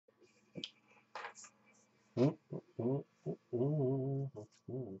G'day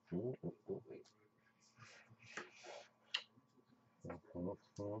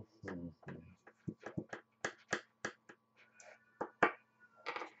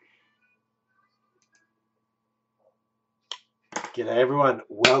everyone,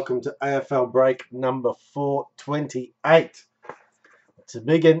 welcome to AFL break number 428. It's a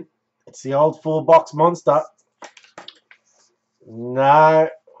big one. It's the old 4-box monster. No,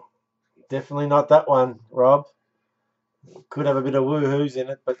 definitely not that one, Rob. Could have a bit of woohoos in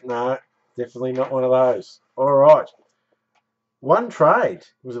it, but no, definitely not one of those. All right. One trade. It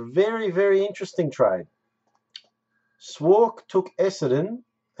was a very, very interesting trade. Swark took Essendon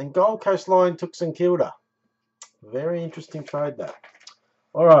and Gold Coast Line took St Kilda. Very interesting trade, that.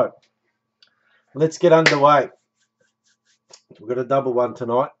 All right. Let's get underway. We've got a double one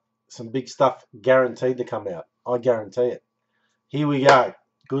tonight. Some big stuff guaranteed to come out. I guarantee it. Here we go.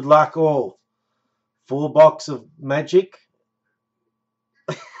 Good luck all. 4-box of magic.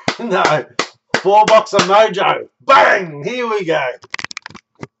 No. 4-box of mojo. Bang! Here we go.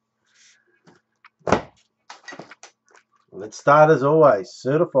 Let's start as always.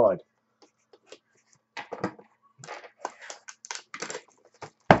 Certified.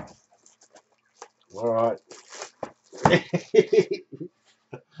 All right.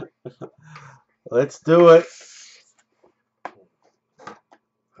 Let's do it.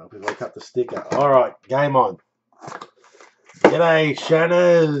 Hope we cut the sticker. All right, game on. G'day,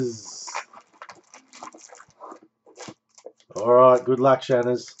 Shanners. All right, good luck,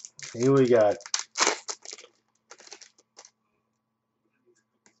 Shanners. Here we go.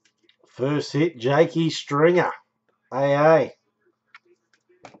 First hit, Jakey Stringer. AA.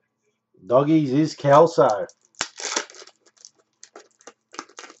 Doggies is Kelso.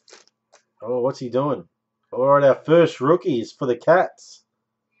 Oh, what's he doing? All right, our first rookie is for the Cats.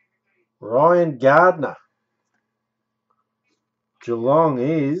 Ryan Gardner. Geelong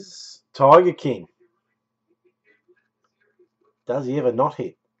is Tiger King. Does he ever not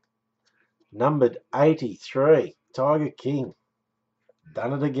hit? Numbered 83. Tiger King.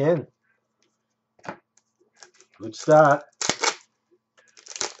 Done it again. Good start.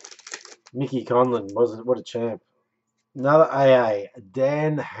 Mickey Conlon, what a champ. Another AA.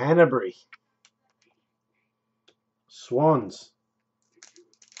 Dan Hanbury. Swans.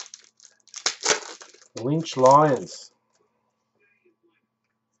 Lynch Lions.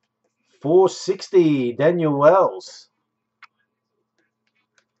 460. Daniel Wells.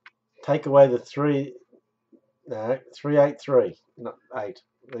 Take away the 3. No, 383. Not 8.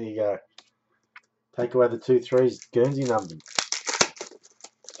 There you go. Take away the 2 3s. Guernsey number.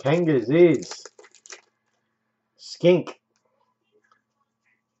 Kangas is Skink.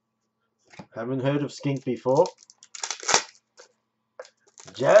 Haven't heard of Skink before.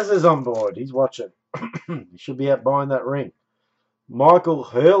 Jazz is on board. He's watching. He should be out buying that ring. Michael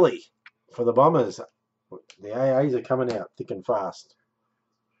Hurley for the Bombers. The AAs are coming out thick and fast.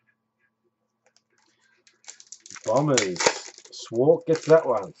 Bombers. Swark gets that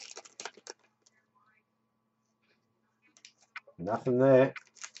one. Nothing there.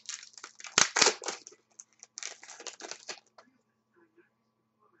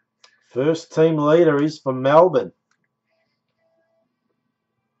 First team leader is for Melbourne.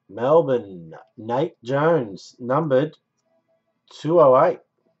 Melbourne, Nate Jones, numbered 208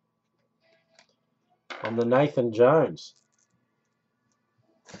 on the Nathan Jones.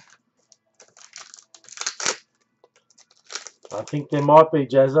 I think there might be,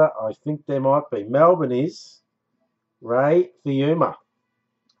 Jazza. I think there might be. Melbourne is Ray Thiuma.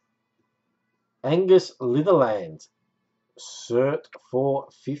 Angus Litherland, Cert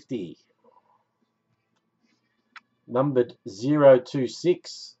 450. Numbered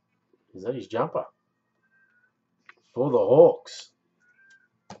 026. Is that his jumper? For the Hawks.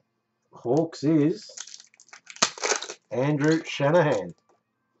 Hawks is Andrew Shanahan.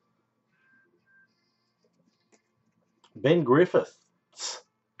 Ben Griffith.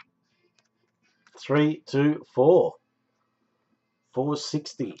 324.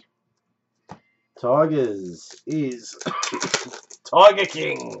 460. Tigers is Tiger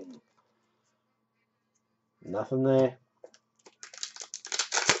King. Nothing there.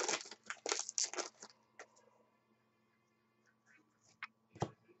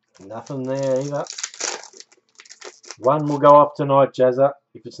 Nothing there either. One will go up tonight, Jazza.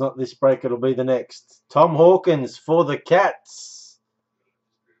 If it's not this break, it'll be the next. Tom Hawkins for the Cats.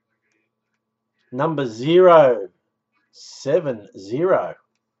 Number 070.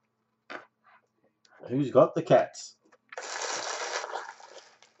 Who's got the Cats?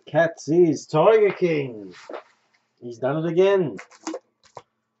 Cats is Tiger King. He's done it again.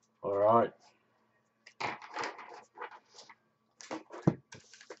 All right.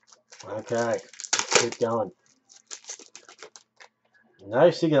 Okay, keep going. No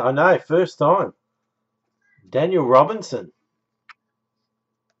signal. I know, first time. Daniel Robinson.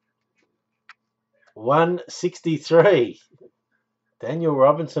 163. Daniel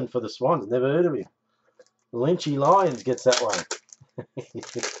Robinson for the Swans. Never heard of him. Lynchy Lions gets that one.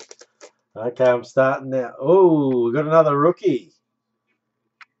 Okay, I'm starting now. Oh, we got another rookie.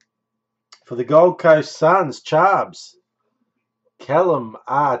 For the Gold Coast Suns, Charbs. Callum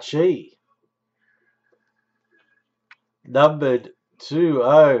Archie. Numbered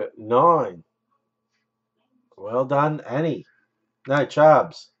 209. Well done, Annie. No,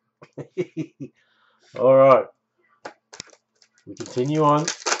 Charbs. All right. We continue on.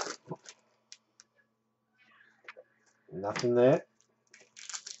 Nothing there.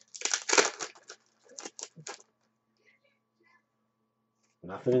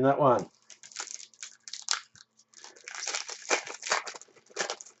 Nothing in that one.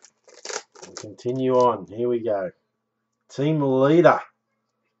 We continue on. Here we go. Team leader.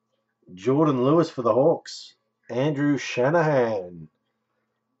 Jordan Lewis for the Hawks. Andrew Shanahan.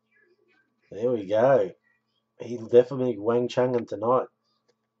 There we go. He'll definitely be Wang Chang'an tonight.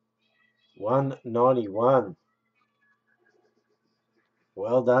 191.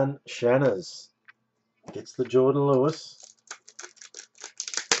 Well done, Shanners. Gets the Jordan Lewis.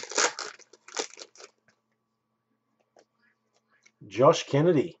 Josh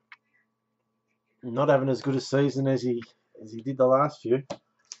Kennedy. Not having as good a season as he did the last few.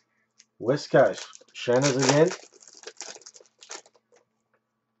 West Coast. Shanners again.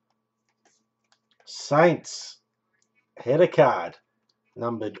 Saints. Header card.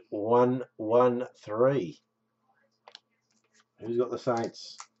 Numbered 113. Who's got the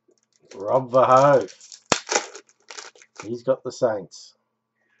Saints? Rob Verhoeven. He's got the Saints.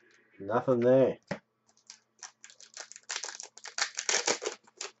 Nothing there.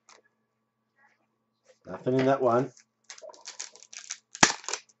 Nothing in that one.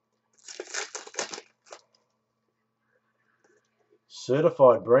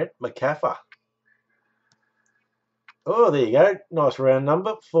 Certified Brent McCaffer. Oh, there you go. Nice round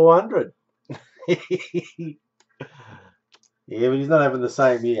number. 400. Yeah, but he's not having the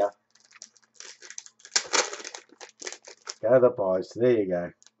same year. Go the Pies. There you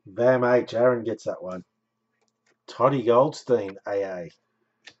go. Vam H. Aaron gets that one. Toddy Goldstein, AA.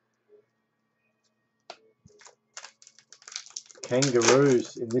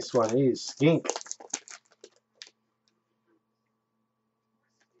 Kangaroos in this one is Skink.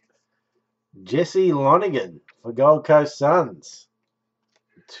 Jesse Lonigan for Gold Coast Suns.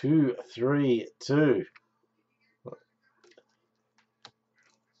 232.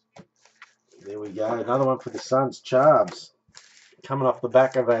 There we go. Another one for the Suns. Charbs. Coming off the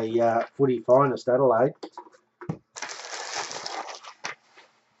back of a footy finest, Adelaide.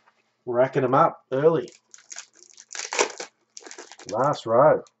 Racking them up early. Last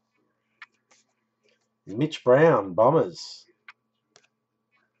row. Mitch Brown, Bombers.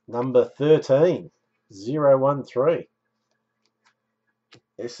 Number 13. 013.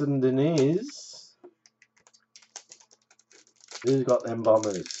 Essendon is... Who's got them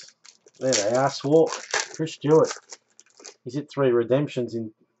Bombers? There they are. Swart. Chris Stewart. He's hit 3 redemptions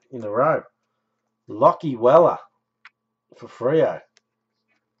in a row. Lockie Weller for Freo.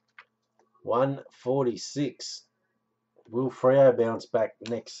 146. Will Freo bounce back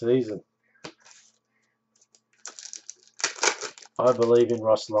next season? I believe in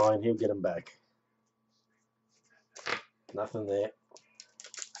Ross Lyon. He'll get them back. Nothing there.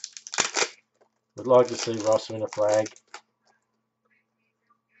 Would like to see Ross win a flag.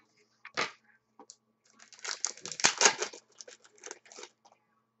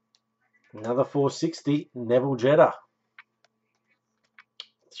 Another 460. Neville Jetta.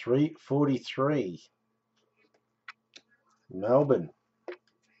 343. Melbourne.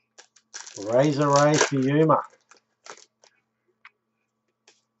 Razor Ray Fiuma.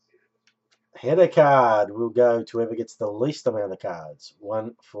 Header card will go to whoever gets the least amount of cards.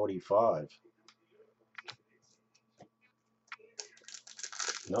 145.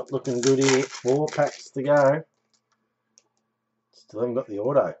 Not looking good here. 4 packs to go. Still haven't got the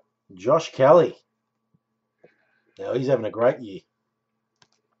auto. Josh Kelly. Now he's having a great year.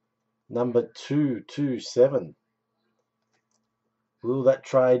 Number 227. Will that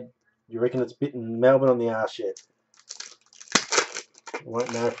trade, you reckon it's bitten Melbourne on the arse yet?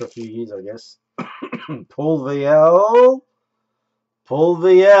 Won't know for a few years, I guess. Paul VL. Paul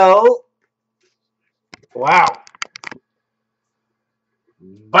VL. Wow.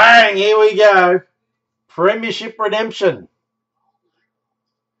 Bang, here we go. Premiership redemption.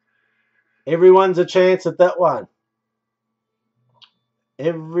 Everyone's a chance at that one.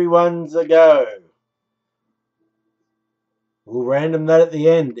 Everyone's a go. We'll random that at the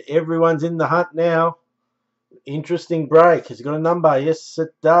end. Everyone's in the hunt now. Interesting break. Has it got a number? Yes,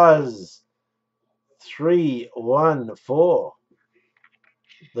 it does. 314.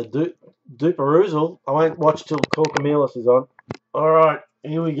 The Duperoozle. I won't watch till Corcomelis is on. Alright,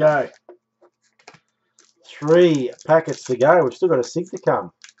 here we go. 3 packets to go. We've still got a sig to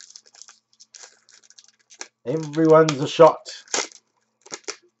come. Everyone's a shot.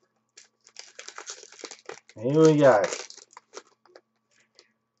 Here we go.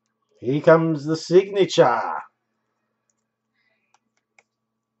 Here comes the signature.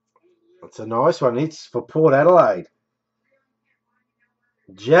 It's a nice one. It's for Port Adelaide.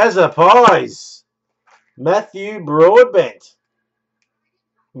 Jazza Pies. Matthew Broadbent.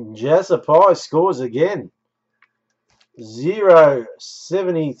 Jazza Pies scores again.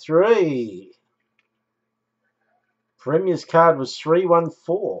 073. Premier's card was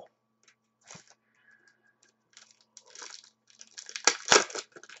 314.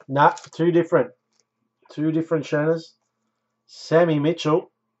 Nah, two different Shanners. Sammy Mitchell.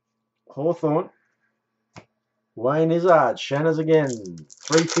 Hawthorn. Wayne Izzard. Shanners again.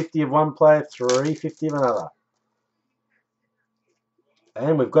 350 of one player, 350 of another.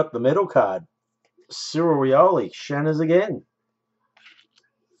 And we've got the medal card. Cyril Rioli. Shanners again.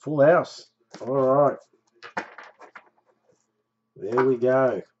 Full house. All right. There we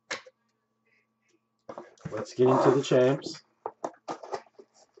go. Let's get into the champs.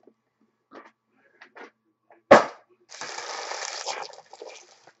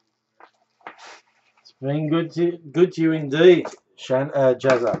 It's been good to you indeed,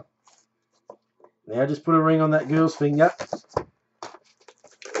 Jazza. Now just put a ring on that girl's finger.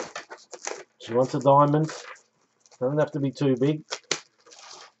 She wants a diamond. Doesn't have to be too big.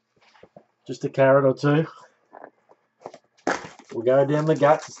 Just a carat or two. We'll go down the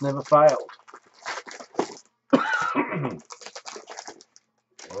guts. It's never failed.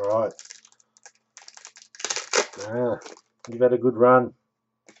 All right. You've had a good run.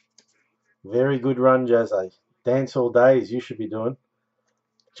 Very good run, Jazzy. Dance all days you should be doing.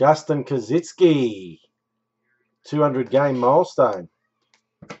 Justin Kazitsky. 200 game milestone.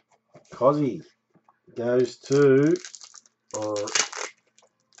 Cozzy goes to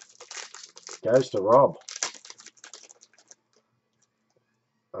Rob.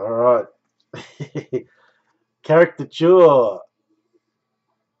 All right. Caricature.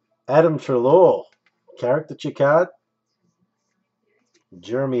 Adam Treloar. Caricature card.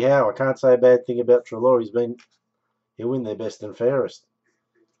 Jeremy Howe. I can't say a bad thing about Treloar. He'll win their best and fairest.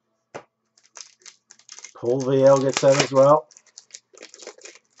 Paul VL gets that as well.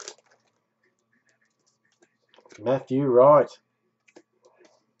 Matthew Wright.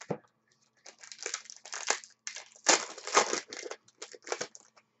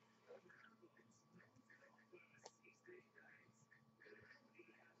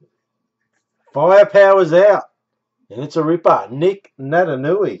 Firepower's out. And it's a ripper. Nick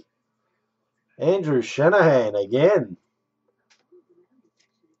Natanui. Andrew Shanahan again.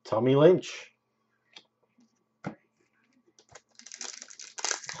 Tommy Lynch.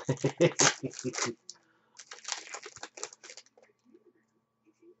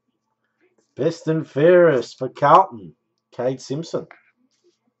 Best and fairest for Carlton. Cade Simpson.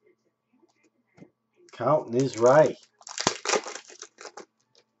 Carlton is Ray.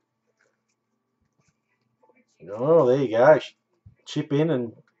 Oh, there you go. Chip in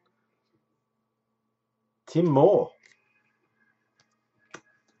and Tim Moore.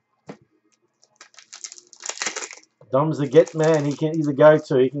 Dom's the get man. He's a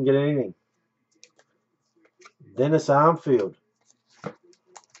go-to. He can get anything. Dennis Armfield.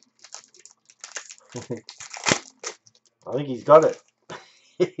 I think he's got it.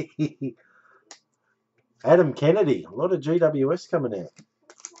 Adam Kennedy. A lot of GWS coming out.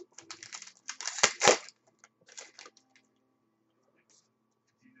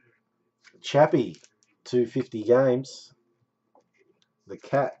 Chappie. 250 games. The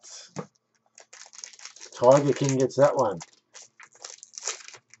Cats. Tiger King gets that one.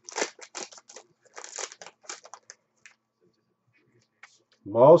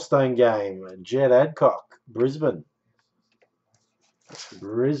 Milestone game. Jed Adcock. Brisbane.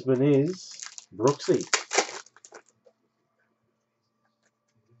 Brisbane is Brooksy.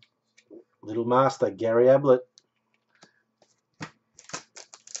 Little Master. Gary Ablett.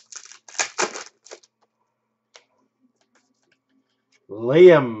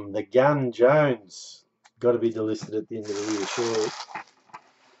 Liam the Gun Jones. Got to be delisted at the end of the year, surely.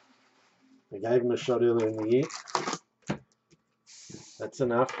 I gave him a shot earlier in the year. That's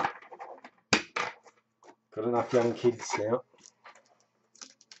enough. Got enough young kids now.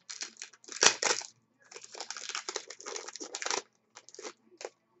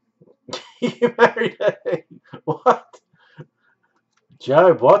 You married her. What?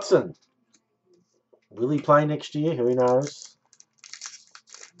 Joe Watson. Will he play next year? Who knows?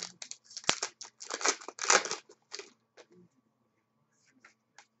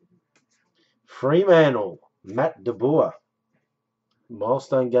 Fremantle. Matt DeBoer.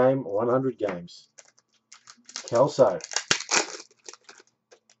 Milestone game, 100 games. Kelso.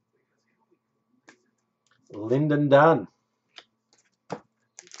 Lyndon Dunn.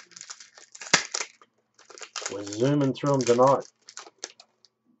 We're zooming through them tonight.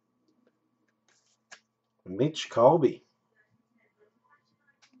 Mitch Colby.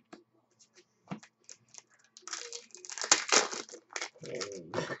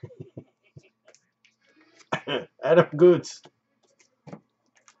 Adam Goods.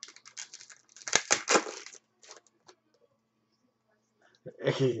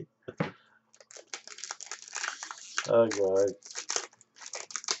 Oh, God.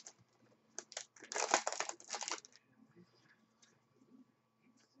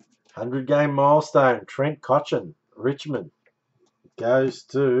 100-game milestone. Trent Cotchin. Richmond. Goes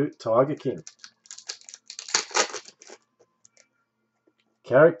to Tiger King.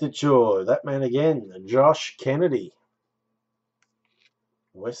 Caricature. That man again. Josh Kennedy.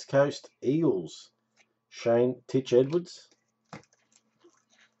 West Coast Eagles. Shane Titch Edwards.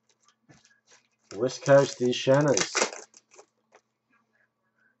 West Coast is Shanners.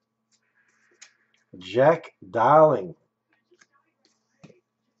 Jack Darling.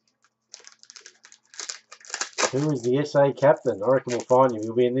 Who is the SA captain? I reckon we'll find him.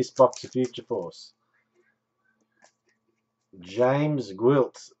 He'll be in this box of Future Force. James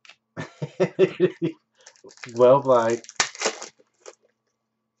Gwilt. Well played.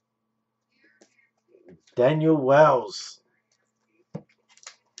 Daniel Wells.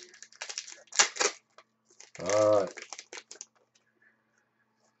 Alright.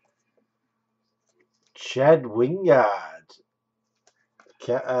 Chad Wingard.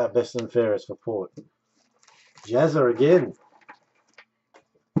 Best and fairest for Port. Jazza again.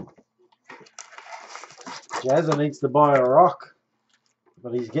 Jazza needs to buy a rock.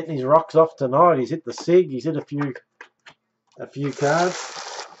 But he's getting his rocks off tonight. He's hit the SIG. He's hit a few cards.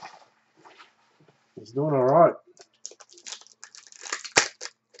 He's doing alright.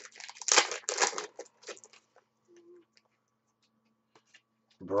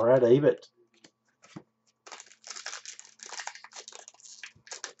 Brad Ebert.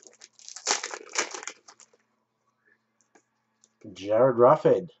 Jared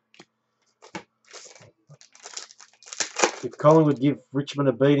Ruffhead. If Collingwood give Richmond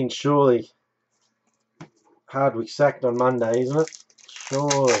a beating, surely Hardwick sacked on Monday, isn't it?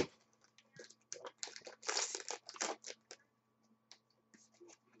 Surely.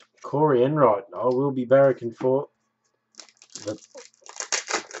 Corey Enright. I will be barracking for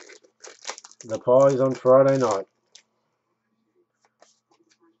the Pies on Friday night.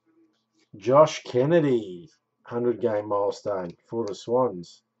 Josh Kennedy. 100-game milestone for the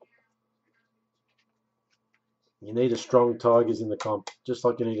Swans. You need a strong Tigers in the comp, just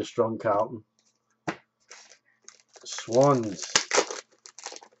like you need a strong Carlton. Swans.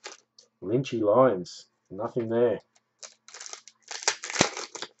 Lynchy Lions. Nothing there.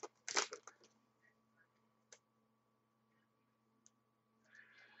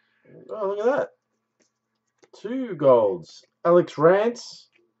 Oh, look at that. 2 golds. Alex Rance.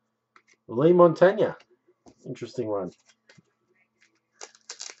 Lee Montagna. Interesting one.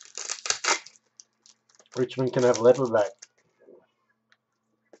 Richmond can have Leopard back.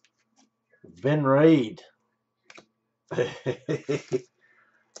 Ben Reid.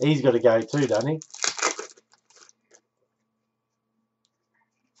 He's got to go too, doesn't he?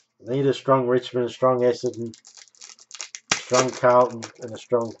 Need a strong Richmond, a strong Essendon, a strong Carlton, and a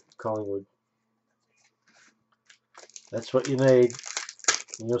strong Collingwood. That's what you need.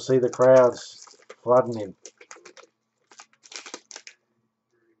 And you'll see the crowds flooding in.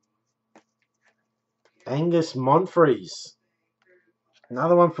 Angus Monfries.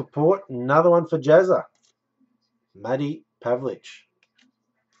 Another one for Port, another one for Jazza. Matty Pavlich.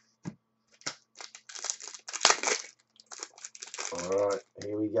 Alright,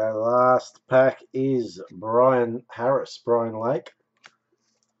 here we go. Last pack is Brian Harris, Brian Lake.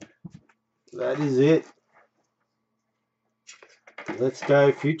 That is it. Let's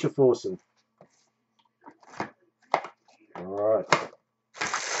go Future Forcing. Alright.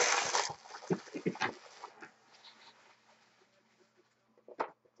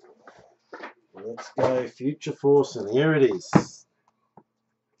 Let's go Future Forcing. Here it is.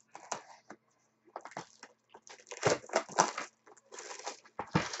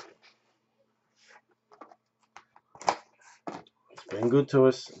 Been good to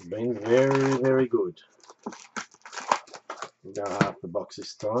us. Been very, very good. We'll go half the box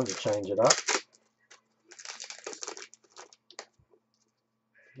this time to change it up.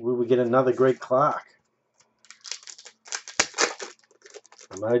 Will we get another Greg Clark?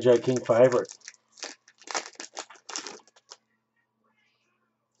 A Mojo King favourite.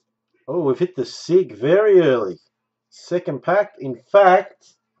 Oh, we've hit the SIG very early. Second pack, in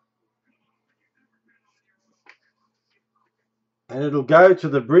fact. And it'll go to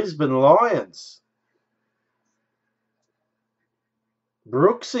the Brisbane Lions.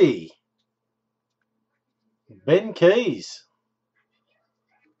 Brooksy. Ben Keys.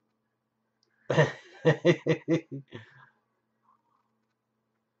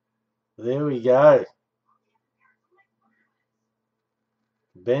 There we go.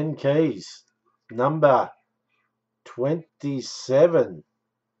 Ben Keys, number 27.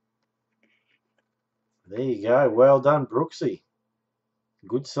 There you go. Well done, Brooksy.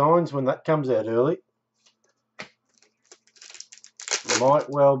 Good signs when that comes out early. Might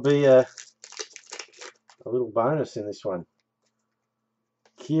well be a little bonus in this one.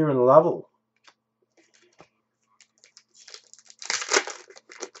 Kieran Lovell.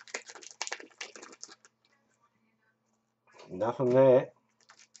 Nothing there.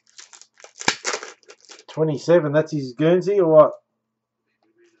 27, that's his Guernsey or what?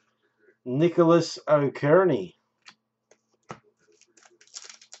 Nicholas O'Kearney.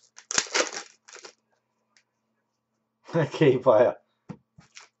 A key player.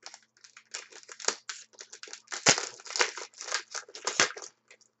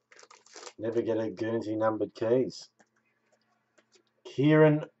 Never get a Guernsey numbered keys.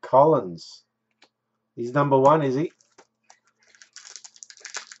 Kieran Collins. He's number 1, is he?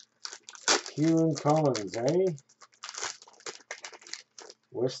 Kieran Collins, eh?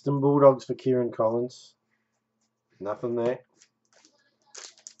 Western Bulldogs for Kieran Collins. Nothing there.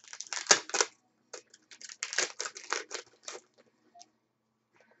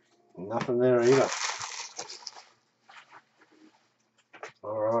 Nothing there either.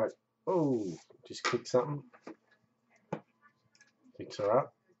 Alright. Oh, just click something. Fix her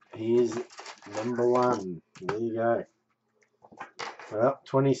up. Here's number 1. There you go. Well,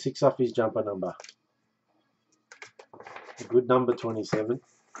 26 off his jumper number. A good number, 27.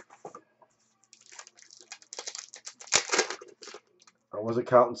 I was a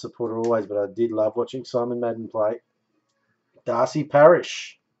Carlton supporter always, but I did love watching Simon Madden play. Darcy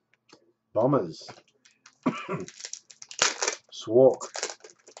Parish. Bombers. Swark.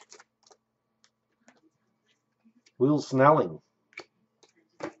 Will Snelling.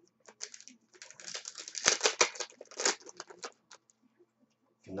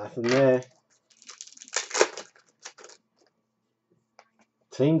 Nothing there.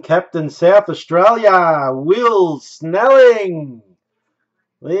 Team captain South Australia, Will Snelling.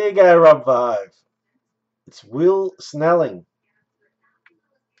 There you go, Rob 5. It's Will Snelling.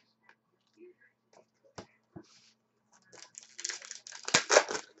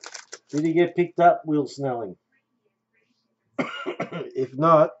 Did he get picked up, Will Snelling? If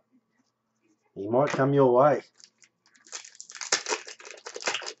not, he might come your way.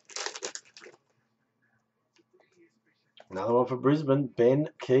 Another one for Brisbane, Ben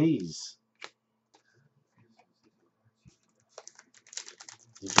Keys.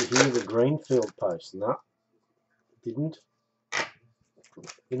 Did you hear the Greenfield post? No, didn't.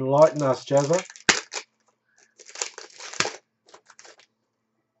 Enlighten us, Jazza.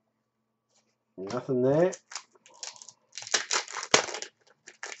 Nothing there.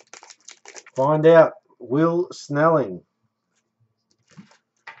 Find out. Will Snelling.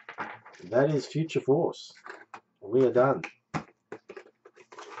 That is Future Force. We are done.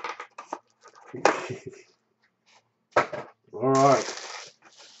 Alright.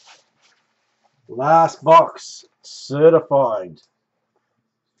 Last box. Certified.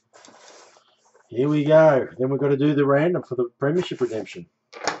 Here we go. Then we've got to do the random for the Premiership redemption.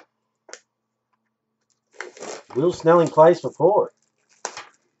 Will Snelling plays for Port.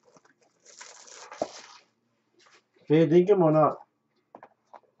 Fair dinkum or not?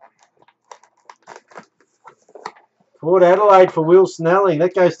 Port Adelaide for Will Snelling.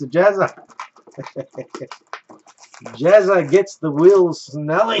 That goes to Jazza. Jazza gets the Will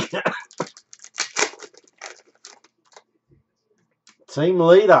Snelling. Team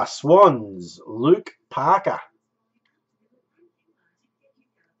leader, Swans, Luke Parker.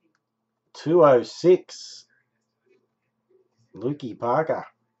 206. Lukey Parker.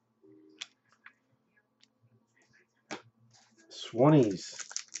 Swannies.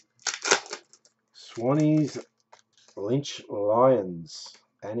 Swannies, Lynch Lions.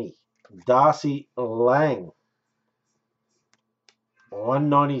 Annie. Darcy Lang.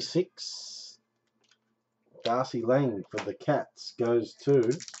 196. Darcy Lang for the Cats goes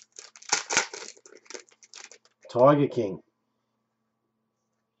to Tiger King.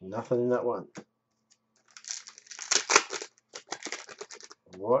 Nothing in that one.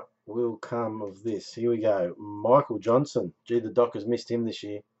 What will come of this? Here we go. Michael Johnson. Gee, the Doc has missed him this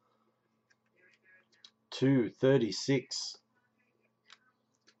year. 236.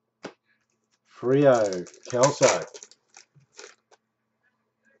 Freo Kelso.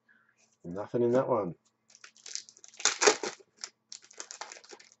 Nothing in that one.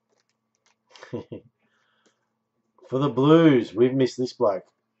 For the Blues, we've missed this bloke.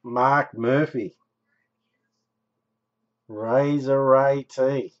 Mark Murphy. Razor Ray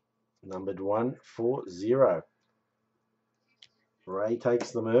T. Numbered 140. Ray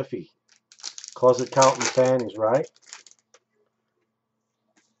takes the Murphy. Closet Carlton fan is Ray.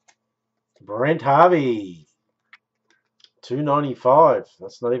 Brent Harvey. 295.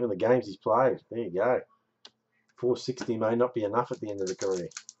 That's not even the games he's played. There you go. 460 may not be enough at the end of the career.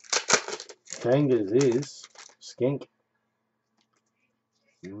 Kangas is Skink.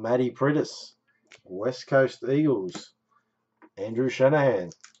 Matty Pritis. West Coast Eagles. Andrew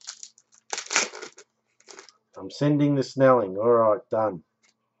Shanahan. I'm sending the Snelling. All right, done.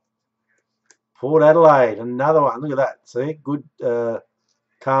 Port Adelaide, another one. Look at that. See, good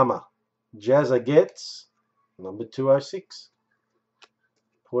karma. Jazza gets number 206.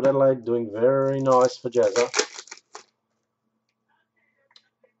 Port Adelaide doing very nice for Jazza.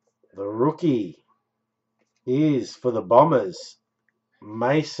 The rookie is for the Bombers,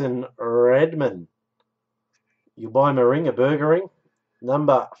 Mason Redman. You buy him a ring, a burger ring,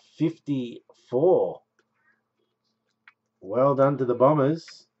 number 54. Well done to the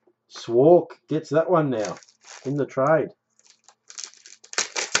Bombers. Swark gets that one now in the trade.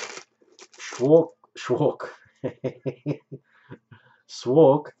 Schwark.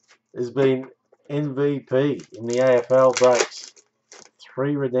 Swark has been MVP in the AFL breaks.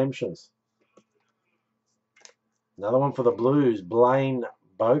 3 redemptions. Another one for the Blues, Blaine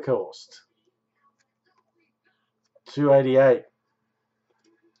Bokhorst. 288.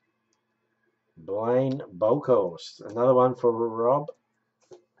 Blaine Bokhorst. Another one for Rob.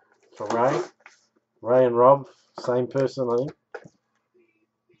 For Ray. Ray and Rob, same person, I think.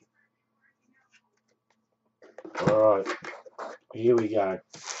 Alright, here we go.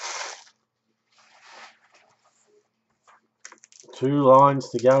 2 lines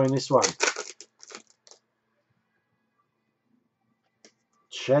to go in this one.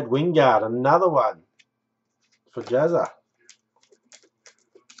 Chad Wingard, another one for Jazza.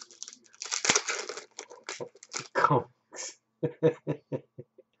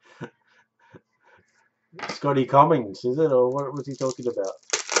 Scotty Cummings, is it? Or what was he talking about?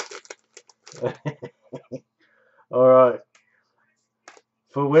 Alright.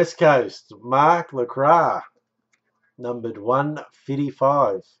 For West Coast, Mark Lacroix, numbered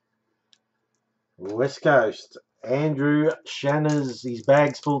 155. West Coast, Andrew Shanners, his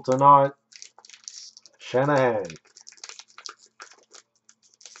bag's full tonight. Shanahan.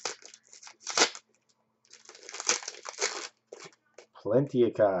 Plenty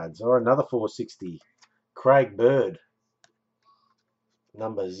of cards. Or another 460. Craig Bird,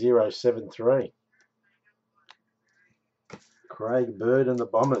 number 073. Craig Bird and the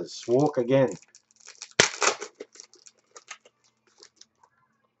Bombers. Swark again.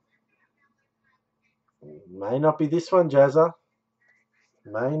 May not be this one, Jazza.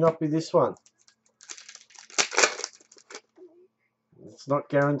 May not be this one. It's not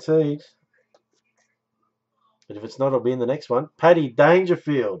guaranteed. But if it's not, it'll be in the next one. Paddy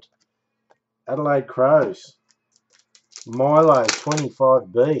Dangerfield. Adelaide Crows. Milo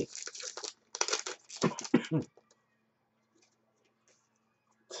 25B.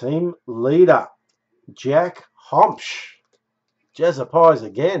 Team leader. Jack Homsch. Jazza Pies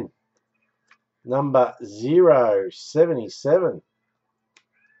again. Number 077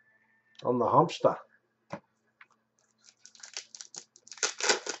 on the Homster.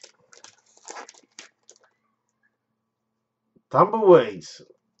 Tumbleweeds.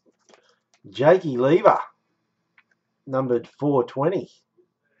 Jakey Lever, numbered 420.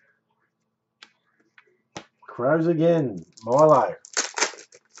 Crows again. Milo.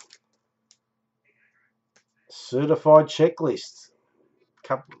 Certified checklist.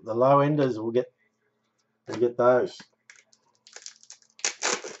 The low enders will get those.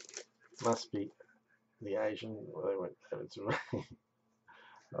 Must be the Asian.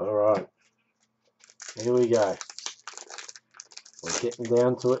 All right. Here we go. We're getting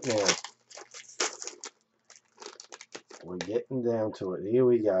down to it now. We're getting down to it. Here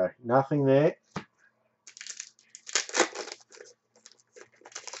we go. Nothing there.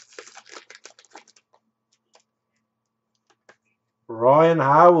 Ryan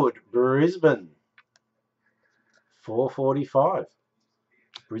Harwood, Brisbane. 445.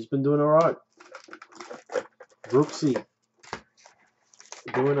 Brisbane doing all right. Brooksy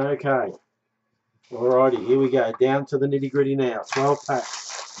doing okay. Alrighty, here we go. Down to the nitty-gritty now. 12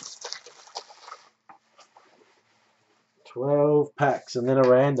 packs. 12 packs and then a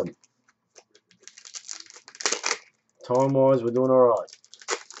random. Time-wise, we're doing all right.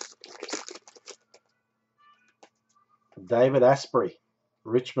 David Asprey,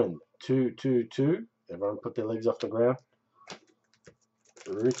 Richmond, 222. Everyone put their legs off the ground.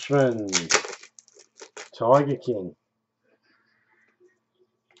 Richmond, Tiger King.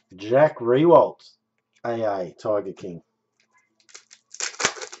 Jack Rewalt, AA, Tiger King.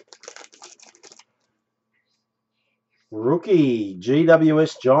 Rookie,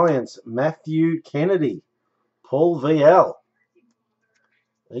 GWS Giants, Matthew Kennedy, Paul VL.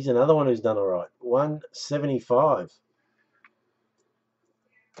 He's another one who's done all right. 175.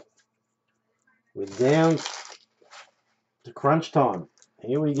 We're down to crunch time.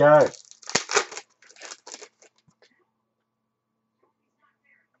 Here we go.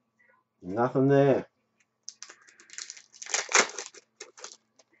 Nothing there.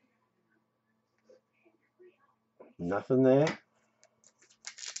 Nothing there.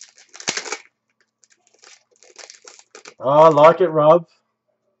 Oh, I like it, Rob.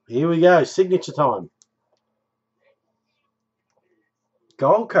 Here we go. Signature time.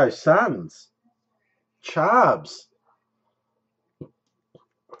 Gold Coast Suns. Charbs.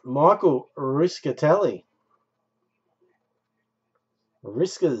 Michael Riscatelli.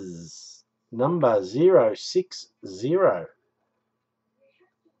 Riskas number 060.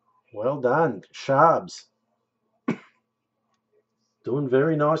 Well done, Charbs. Doing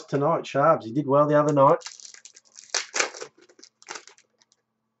very nice tonight, Charbs. He did well the other night.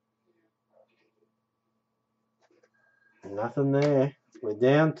 Nothing there. We're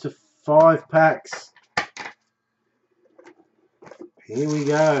down to 5 packs. Here we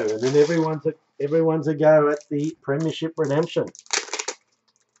go, and then everyone's a go at the Premiership Redemption.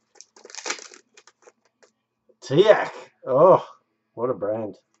 Tiak. Oh, what a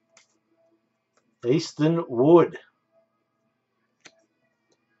brand. Easton Wood.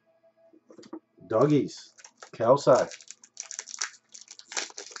 Doggies. Kelso.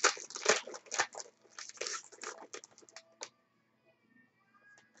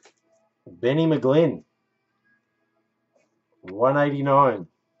 Benny McGlynn. 189.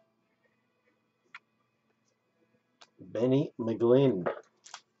 Benny McGlynn.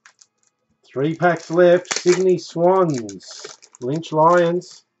 3 packs left. Sydney Swans. Lynch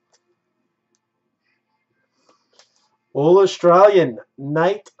Lions. All Australian.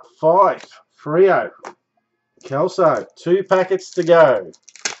 Nate Fife. Freo. Kelso. 2 packets to go.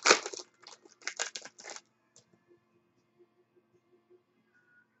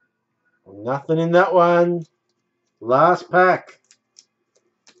 Nothing in that one. Last pack.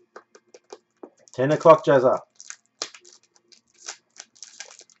 10 o'clock, Jazza.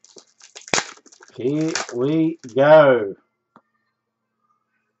 Here we go.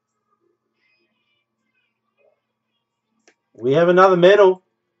 We have another medal.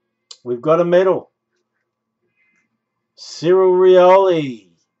 We've got a medal. Cyril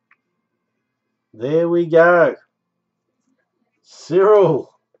Rioli. There we go. Cyril.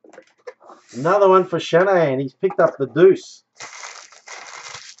 Another one for Shanahan. He's picked up the deuce.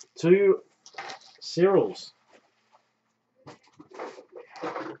 2 Cyrils.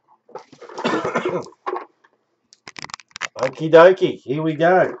 Okie dokie. Here we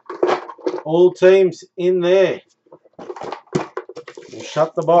go. All teams in there. We'll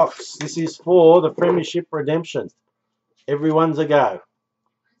shut the box. This is for the Premiership Redemption. Everyone's a go.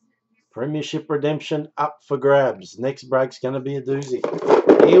 Premiership Redemption up for grabs. Next break's going to be a doozy.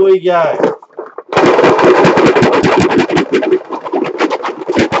 Here we go.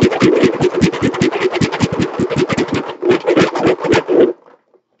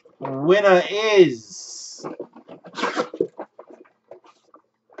 Winner is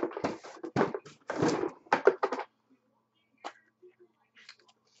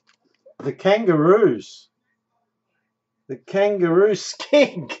the Kangaroos. The Kangaroo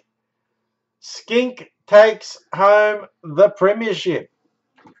Skink. Skink takes home the Premiership.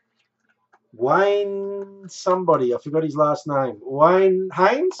 Wayne somebody, I forgot his last name. Wayne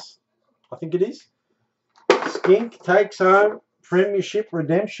Haynes, I think it is. Skink takes home Premiership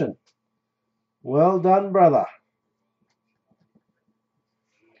Redemption. Well done, brother.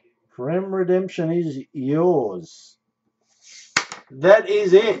 Prem Redemption is yours. That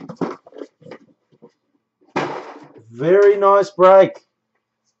is it. Very nice break.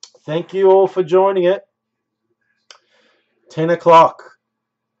 Thank you all for joining it. 10 o'clock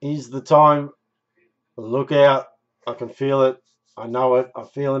is the time. Look out. I can feel it. I know it. I'm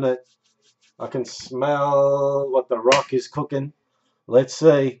feeling it. I can smell what the rock is cooking. Let's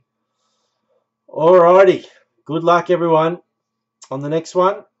see. Alrighty. Good luck, everyone. On the next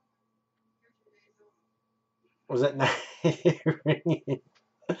one. Was that ringing?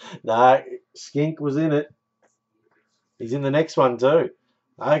 No, Skink was in it. He's in the next one too.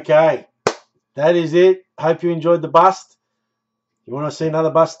 Okay. That is it. Hope you enjoyed the bust. You want to see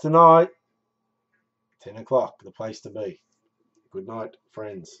another bust tonight? 10 o'clock, the place to be. Good night,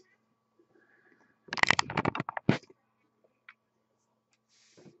 friends.